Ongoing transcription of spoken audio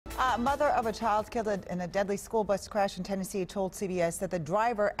Mother of a child killed in a deadly school bus crash in Tennessee told CBS that the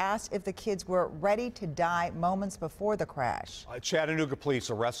driver asked if the kids were ready to die moments before the crash. Chattanooga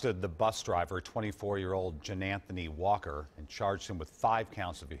police arrested the bus driver, 24-year-old Jananthony Walker, and charged him with 5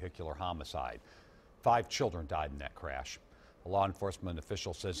 counts of vehicular homicide. 5 children died in that crash. A law enforcement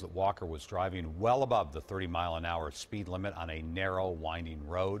official says that Walker was driving well above the 30-mile-an-hour speed limit on a narrow, winding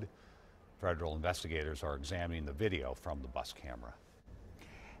road. Federal investigators are examining the video from the bus camera.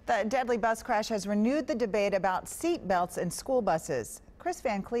 The deadly bus crash has renewed the debate about seat belts in school buses. Kris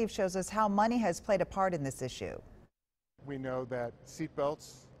Van Cleave shows us how money has played a part in this issue. We know that seat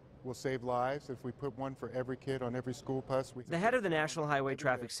belts will save lives. If we put one for every kid on every school bus. The head of the National Highway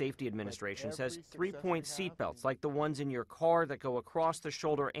Traffic Safety Administration says 3-point seat belts, like the ones in your car that go across the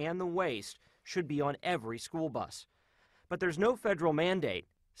shoulder and the waist, should be on every school bus. But there's no federal mandate.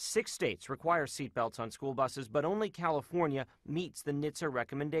 6 states require seatbelts on school buses, but only California meets the NHTSA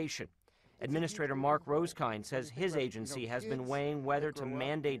recommendation. Administrator Mark Rosekind says his agency has been weighing whether to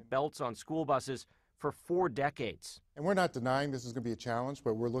mandate belts on school buses for 4 decades. And we're not denying this is going to be a challenge,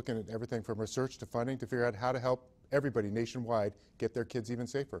 but we're looking at everything from research to funding to figure out how to help everybody nationwide get their kids even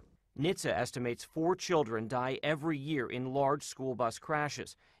safer. NHTSA estimates 4 children die every year in large school bus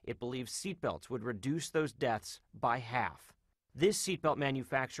crashes. It believes seatbelts would reduce those deaths by half. This seatbelt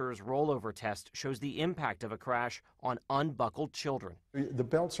manufacturer's rollover test shows the impact of a crash on unbuckled children. The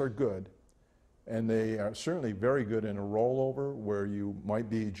belts are good, and they are certainly very good in a rollover where you might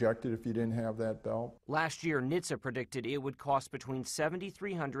be ejected if you didn't have that belt. Last year, NHTSA predicted it would cost between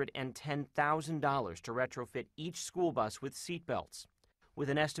 $7,300 and $10,000 to retrofit each school bus with seatbelts. With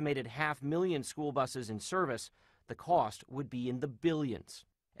an estimated 500,000 school buses in service, the cost would be in the billions.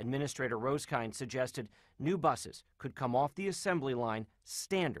 Administrator Rosekind suggested new buses could come off the assembly line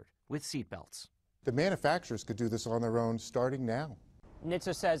standard with seatbelts. The manufacturers could do this on their own starting now.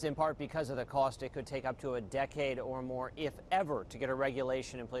 NHTSA says in part because of the cost, it could take up to a decade or more, if ever, to get a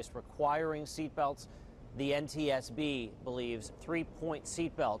regulation in place requiring seatbelts. The NTSB believes 3-point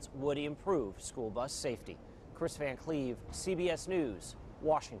seatbelts would improve school bus safety. Kris Van Cleave, CBS News,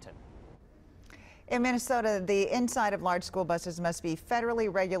 Washington. In Minnesota, the inside of large school buses must be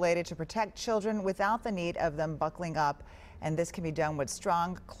federally regulated to protect children without the need of them buckling up. And this can be done with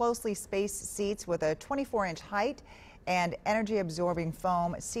strong, closely spaced seats with a 24-inch height and energy-absorbing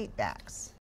foam seat backs.